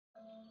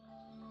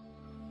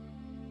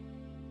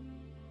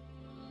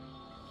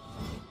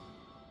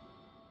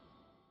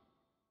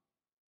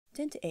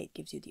Tint8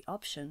 gives you the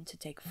option to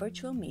take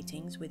virtual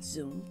meetings with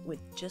Zoom with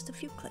just a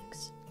few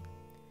clicks.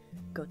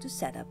 Go to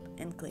Setup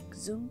and click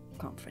Zoom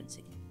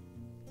Conferencing.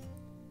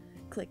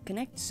 Click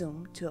Connect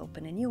Zoom to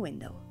open a new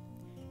window.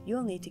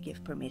 You'll need to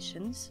give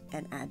permissions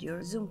and add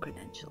your Zoom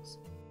credentials.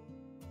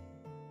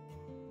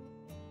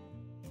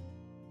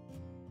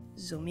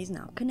 Zoom is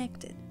now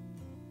connected.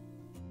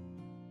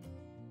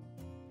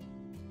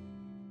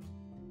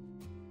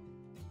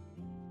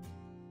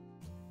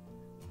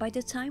 By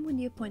the time when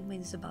the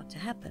appointment is about to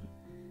happen,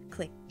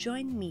 click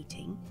Join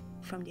Meeting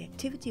from the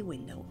activity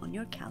window on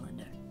your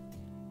calendar.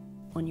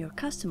 On your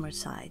customer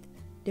side,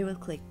 they will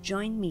click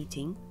Join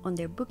Meeting on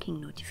their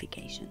booking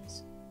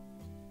notifications.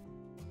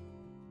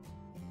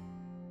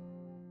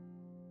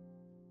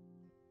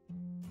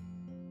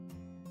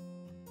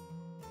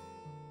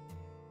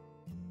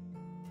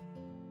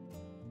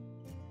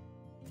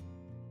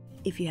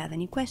 If you have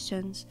any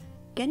questions,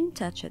 get in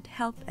touch at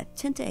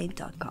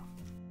help@tint8.com.